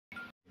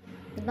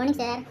Good morning,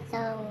 sir.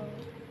 So,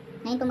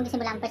 ngayon po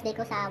magsisimula ang first day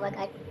ko sa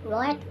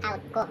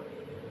workout ko.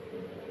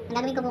 Ang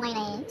gagawin ko po ngayon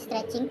ay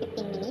stretching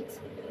 15 minutes,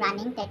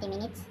 running 30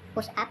 minutes,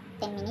 push up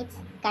 10 minutes,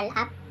 curl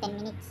up 10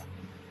 minutes.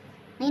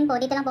 Ngayon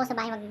po, dito lang po sa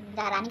bahay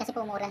mag-running kasi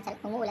po umuulan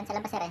sa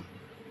labas, sir.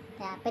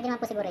 Kaya pwede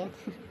naman po siguro yun.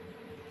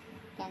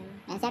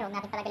 Yan, sir, huwag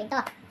natin palagaling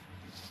to.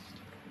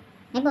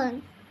 Ngayon po,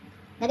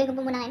 gagawin ko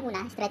po muna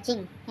ngayon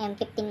stretching. Ngayon,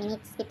 15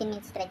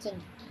 minutes stretching.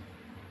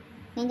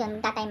 Ngayon yun,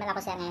 magta-timer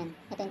ako siya ngayon.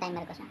 Ito yung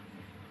timer ko siya.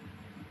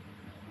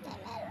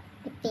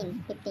 15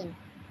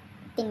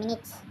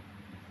 minutes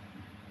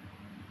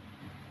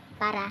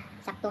para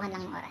saktuhan lang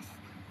yung oras.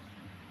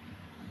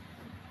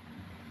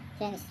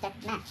 So yun, start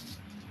na.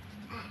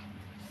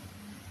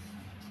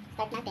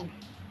 Start natin.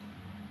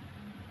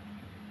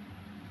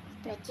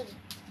 Stretching.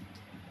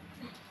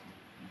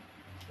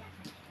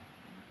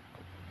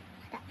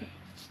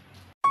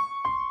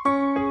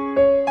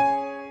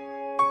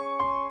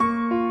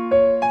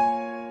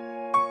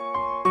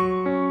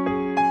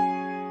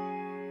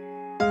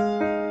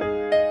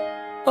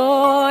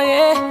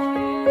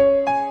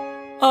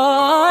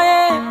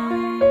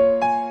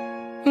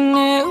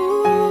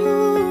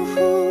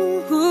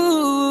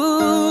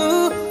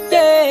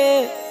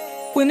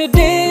 When the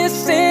day is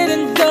said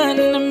and done,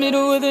 in the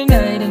middle of the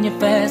night and you're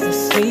fast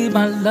asleep,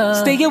 my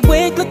love, stay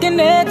awake looking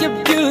at your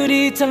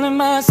beauty, telling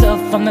myself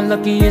I'm the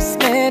luckiest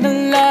man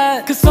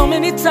alive. Cause so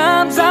many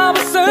times I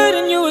was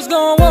certain you was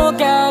gonna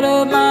walk out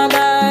of my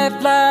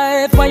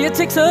life. Why you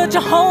take such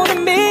a hold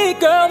of me,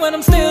 girl, when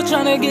I'm still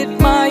trying to get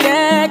my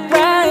act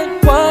right?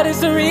 What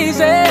is the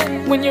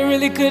reason when you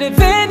really could have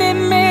any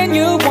man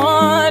you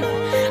want?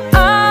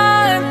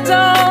 I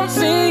don't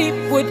see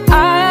what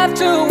I have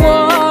to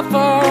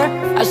offer.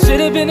 I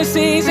should have been a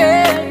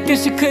season,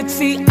 guess you could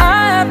see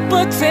I have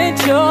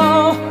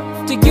potential.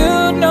 Do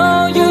you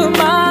know you're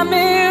my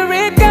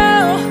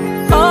miracle?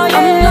 Oh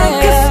yeah, I'm like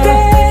a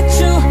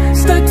statue,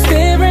 stuck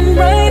staring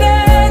right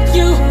at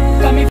you.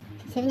 Got me.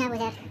 Sige nga po,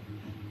 sir.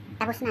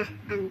 Tapos na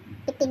ang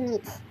 15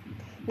 minutes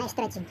na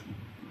stretching.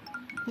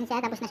 Yun siya,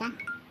 tapos na siya.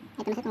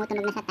 Ito na siya,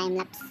 tumutunog na siya,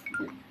 time-lapse.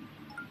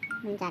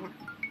 Yun siya, no?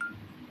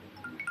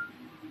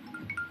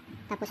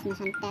 Tapos na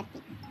siyang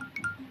 30.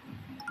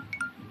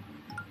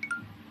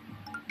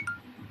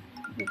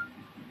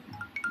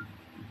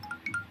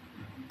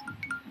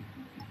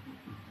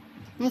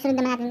 Ngayon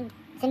sunod naman natin,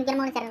 sunod ka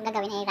naman muna sir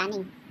gagawin ay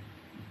running.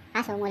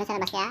 Kaso mula sa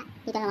labas, kaya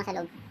dito naman sa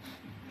loob.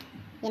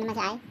 Yan naman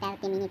siya ay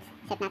 30 minutes.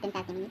 Set natin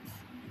 30 minutes.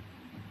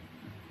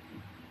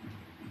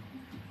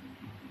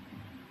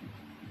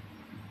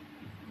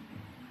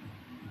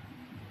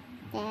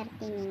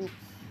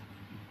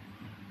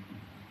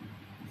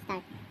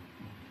 Start.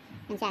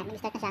 Yan siya,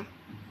 nag-start na siya.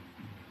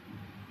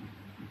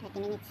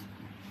 30 minutes.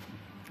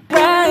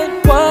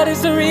 Right, what is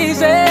the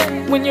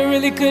reason when you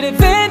really could have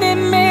any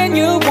man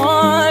you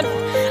want?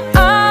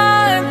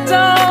 I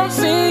don't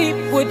see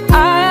what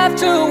I have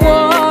to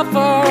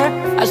offer.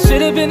 I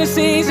should have been a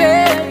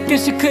season,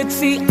 guess you could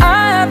see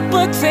I have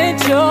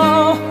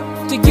potential.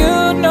 Do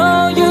you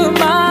know you're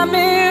my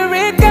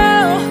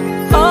miracle?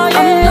 Oh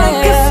yeah, I'm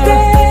like a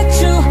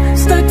statue,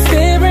 stuck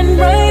staring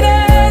right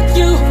at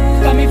you.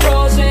 Got me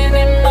frozen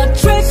in my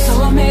tracks,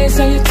 so amazed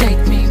how you take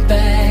me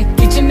back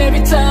each and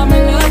every time I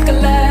look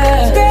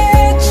alive.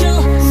 Statue,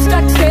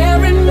 stuck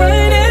staring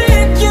right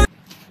at you.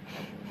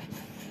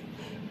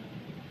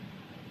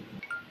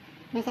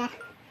 Yes, sir.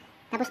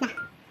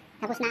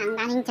 Tapos na ang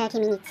running 30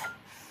 minutes.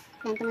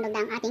 Then tumunog na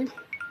ang ating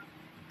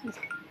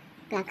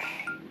clock.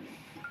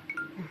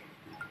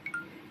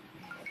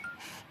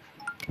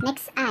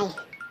 Next ay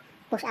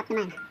push up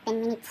naman.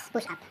 10 minutes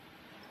push up.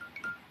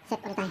 Set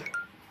ulit tayo.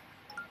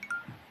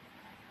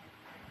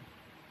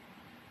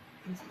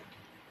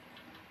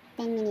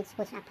 10 minutes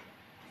push up.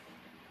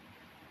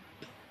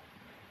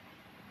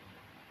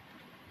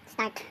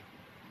 Start.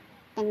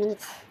 10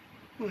 minutes.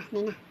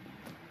 Na.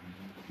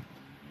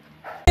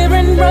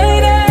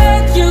 Right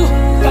at you,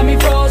 got me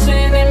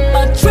frozen in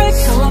my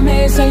tracks, so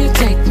amazed how you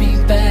take me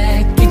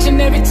back each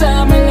and every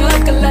time I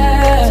look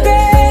alive.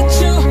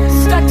 Statue,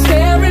 stuck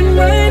staring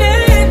right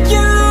at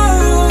you.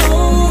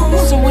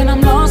 So when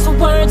I'm lost for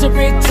words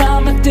every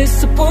time I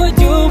disappoint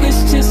you,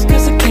 it's just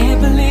cause I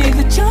can't believe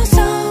that you're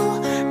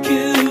so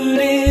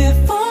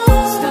beautiful.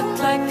 Stuck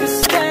like a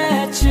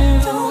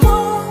statue, don't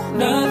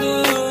wanna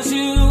lose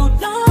you,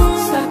 no.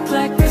 Stuck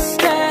like a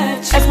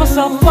statue. Ask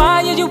myself,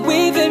 why are you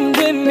weaving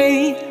with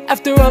me?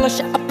 After all the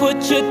shit I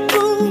put you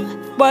through,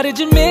 why did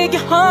you make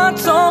your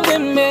heart so with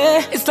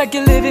me? It's like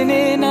you're living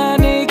in an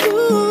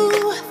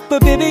igloo,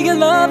 but baby your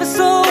love is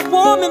so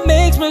warm it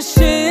makes me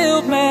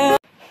shield, man.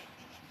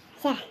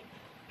 Sir,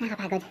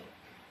 nakakapagod.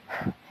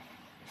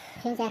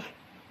 Yun, sir.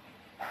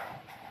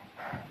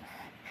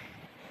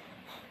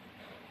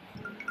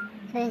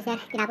 So yun, sir,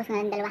 tinapos ko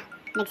na ng dalawa.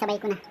 Nagsabay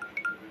ko na.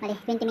 Bali,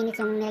 20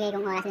 minutes yung nilagay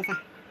kong oras sa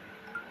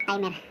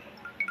timer.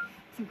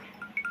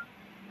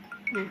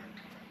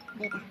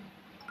 Dito.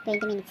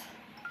 20 minutes.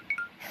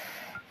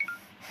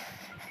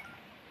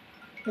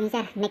 Yun,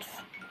 sir,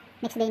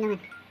 next day naman.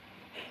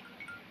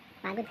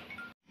 Pagod.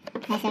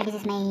 Sir, this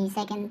is my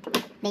second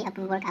day of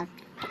workout.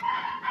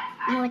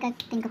 Ang workout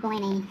din ko po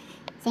ngayon ay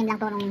same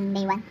lang po nung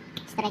day 1.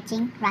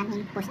 Stretching,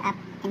 running, push up,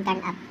 and curl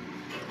up.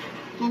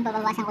 Ngayon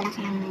pabawasan ko lang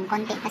siya ng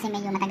konti kasi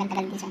medyo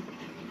matagal-tagal din siya.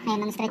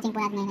 Ngayon, ang stretching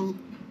po natin ngayon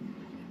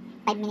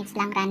ay 5 minutes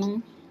lang, running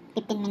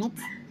 15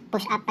 minutes,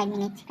 push up 5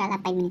 minutes, curl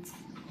up 5 minutes.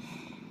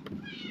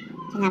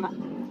 So na po.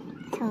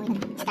 So yun,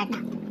 start na.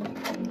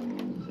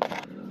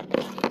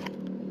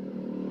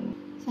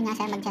 So nga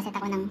sir, magsaset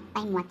ako ng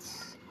time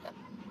watch.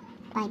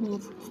 5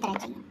 minutes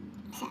stretching.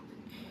 Isa.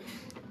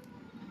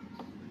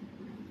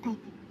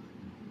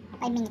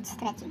 5 minutes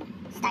stretching.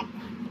 Start.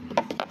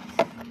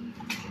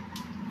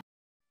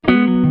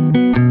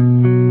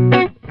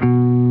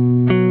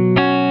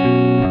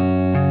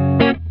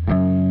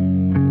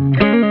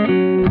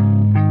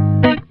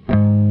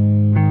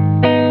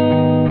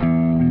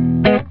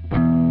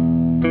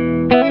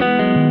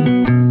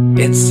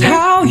 It's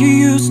how you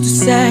used to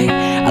say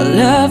I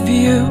love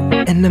you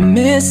and I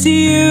miss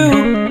you.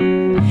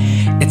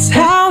 It's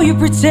how you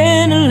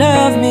pretend to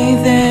love me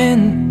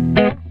then.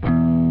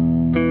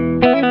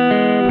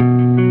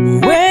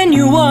 When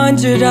you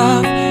wandered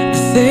off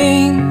the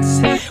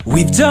things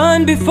we've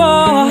done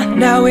before,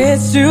 now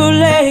it's too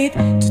late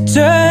to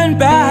turn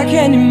back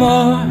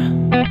anymore.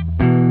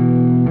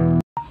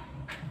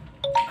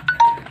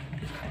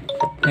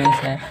 Okay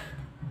sir,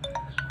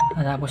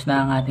 natapos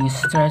na ang ating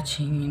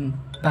stretching in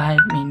 5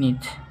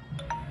 minutes.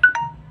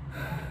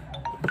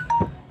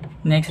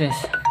 Next is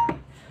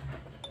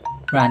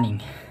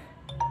running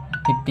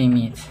 15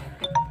 minutes.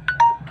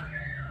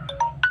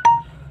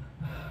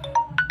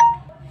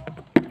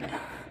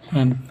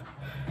 And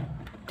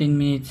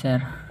 10 minutes sir,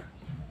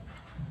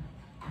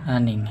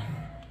 running.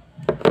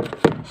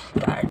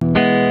 Start.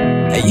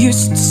 I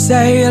used to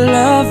say I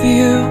love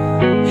you,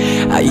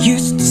 I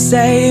used to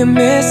say I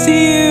miss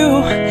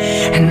you,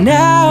 and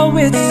now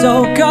it's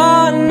all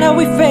gone, now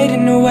we're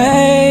fading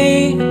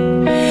away.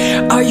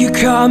 Are you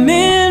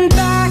coming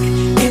back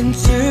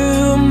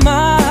into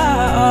my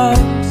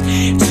arms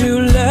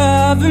to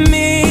love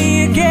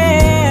me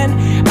again?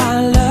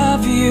 I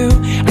love you,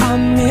 I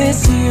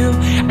miss you,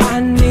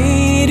 I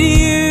need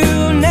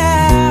you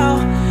now,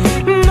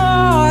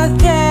 more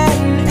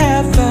than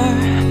ever,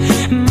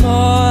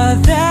 more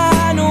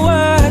than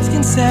words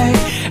can say.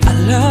 I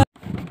love.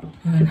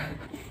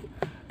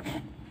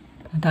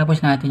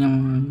 Natapos natin yung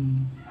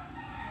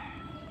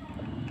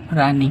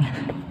running.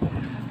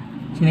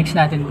 Next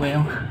natin po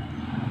yung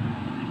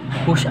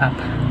push up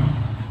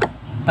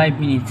 5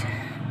 minutes.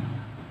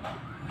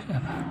 Push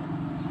up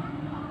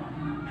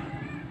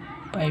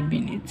 5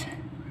 minutes.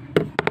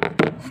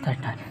 Start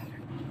natin.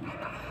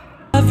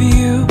 Love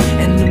you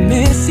and I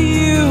miss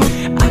you,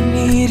 I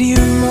need you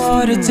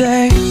more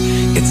today.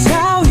 It's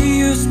how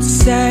you used to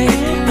say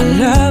I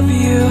love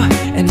you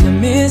and I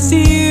miss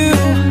you.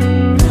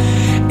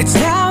 It's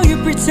how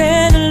you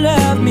pretend to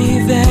love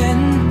me then.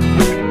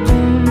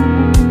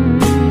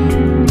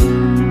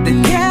 That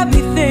kept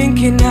me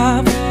thinking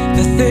of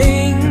the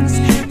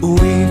things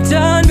we've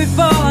done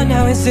before.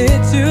 Now is it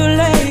too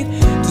late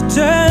to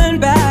turn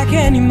back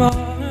anymore?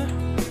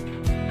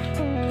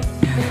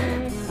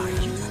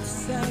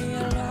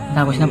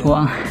 Tapos na po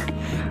ang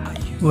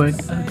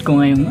workout ko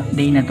ngayong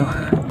day na to.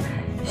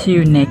 See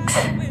you next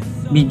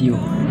video.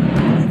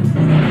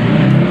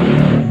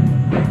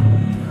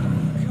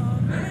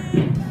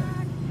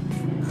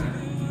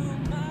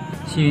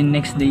 See you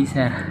next day,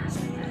 sir.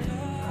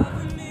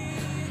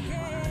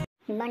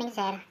 Good morning,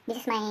 sir. This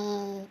is my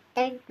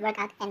third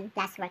workout and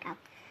last workout.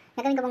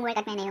 Nagawin ko pong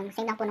workout na yung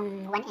same lang po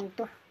nung 1 and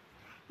 2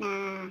 na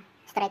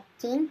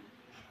stretching,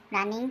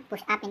 running,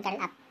 push up, and curl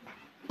up.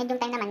 And yung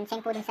time naman,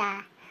 same po din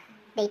sa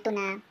day 2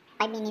 na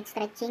 5 minutes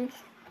stretching,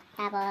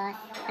 tapos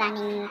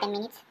running 10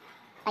 minutes,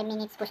 5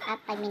 minutes push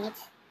up, 5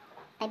 minutes,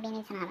 5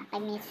 minutes, 5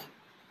 minutes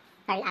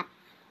curl up.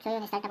 So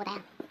yun, start na po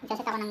tayo.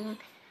 Magsaset ako ng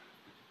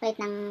wait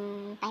ng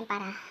time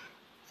para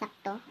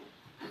sakto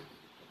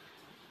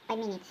 5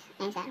 minutes.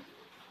 Ayan sir,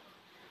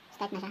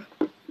 start na siya.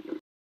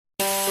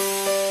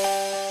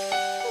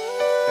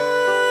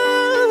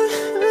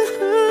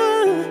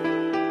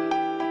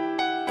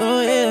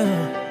 Oh yeah.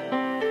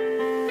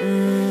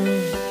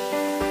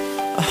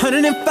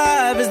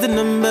 105 is the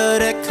number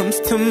that comes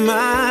to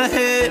my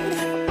head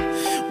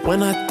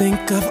when I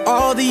think of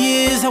all the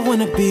years I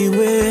wanna be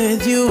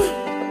with you.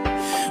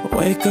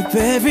 Wake up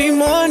every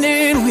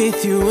morning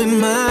with you in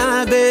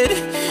my bed.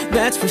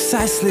 That's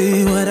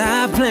precisely what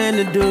I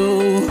plan to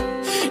do.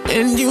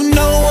 And you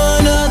know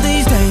one of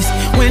these days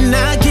when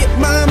I get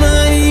my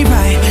money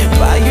right,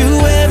 buy you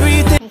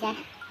everything. Okay sir,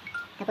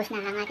 tapos na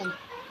ang ating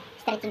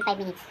stretching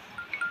 5 minutes.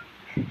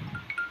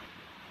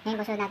 Ngayon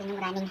po natin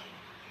yung running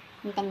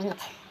yung 10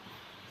 minutes.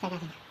 Start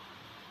natin.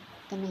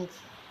 10 minutes.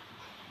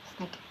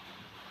 Start.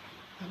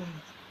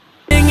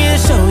 And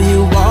show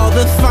you all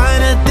the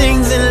finer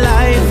things in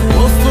life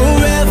will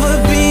forever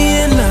be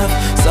enough,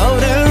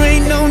 so there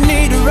ain't no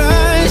need to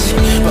rush.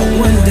 But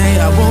one day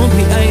I won't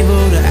be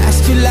able to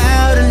ask you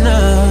loud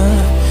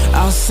enough.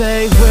 I'll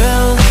say,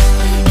 will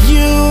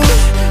you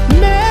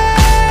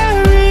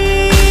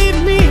marry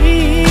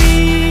me?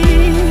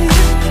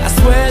 I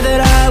swear that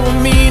I will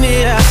mean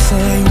it. I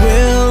say,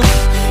 will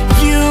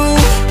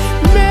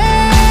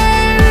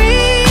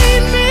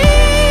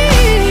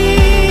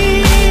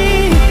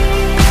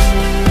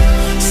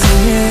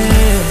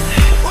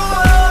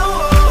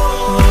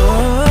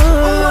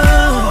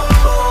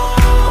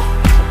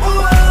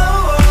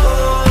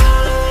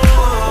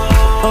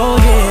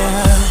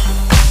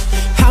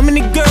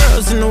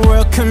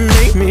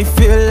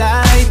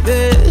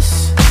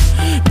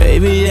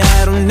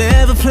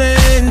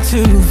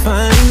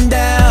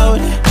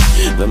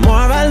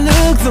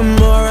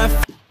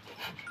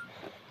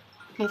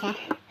Ayun siya.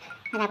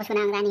 Natapos ko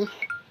na ang running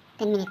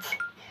 10 minutes.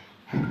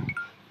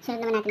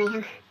 Sunod naman natin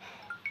ay ang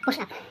push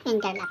up and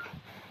curl up.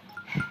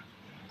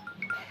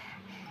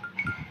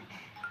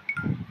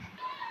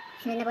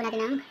 Sunod na po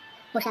natin ang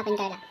push up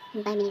and curl up.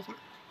 Yung 5 minutes.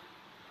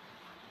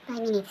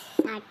 5 minutes.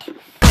 Start.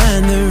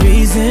 And the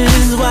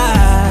reasons why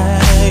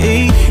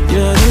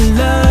you're the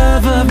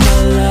love of my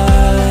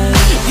life.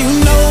 You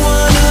know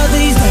one of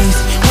these days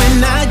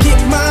when I get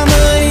my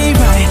money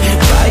right,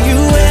 buy you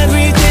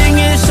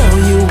everything and show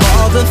you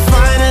all the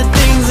finer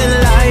things in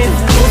life.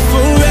 We'll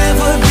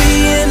forever be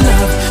in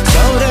love,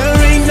 so there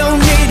ain't no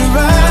need to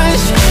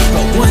rush.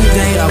 But one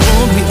day I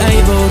won't be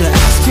able to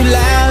ask you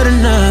loud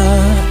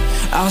enough.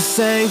 I'll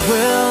say,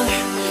 will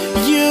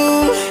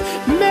you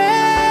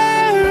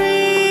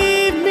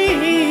marry me?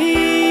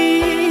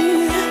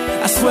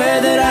 I swear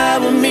that I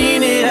will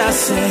mean it. I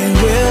say,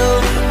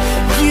 will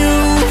you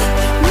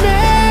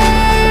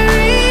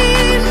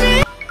marry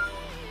me?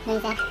 Ayun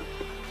siya.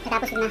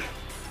 Natapos ko na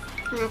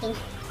ang aking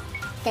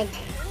third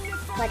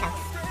workout.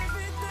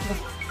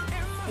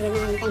 Ayun na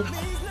yung time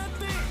natin.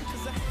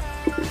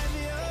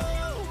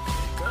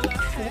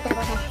 Dito na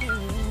po sa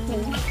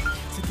ganyan.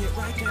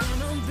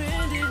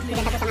 Hindi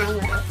na tapos ang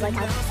aking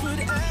workout.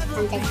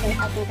 Ang third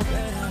workout nito.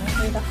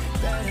 Ayun po.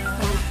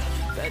 Salamat.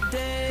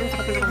 Ang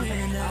sakit ng katawan ko.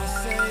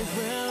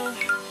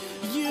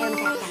 Pero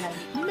masarap siya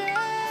gawin.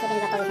 Isipin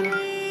ko pawis na.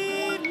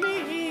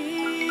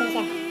 Sige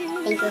siya.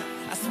 Thank you.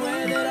 I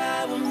swear that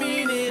I will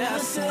mean it. I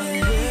say,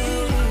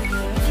 will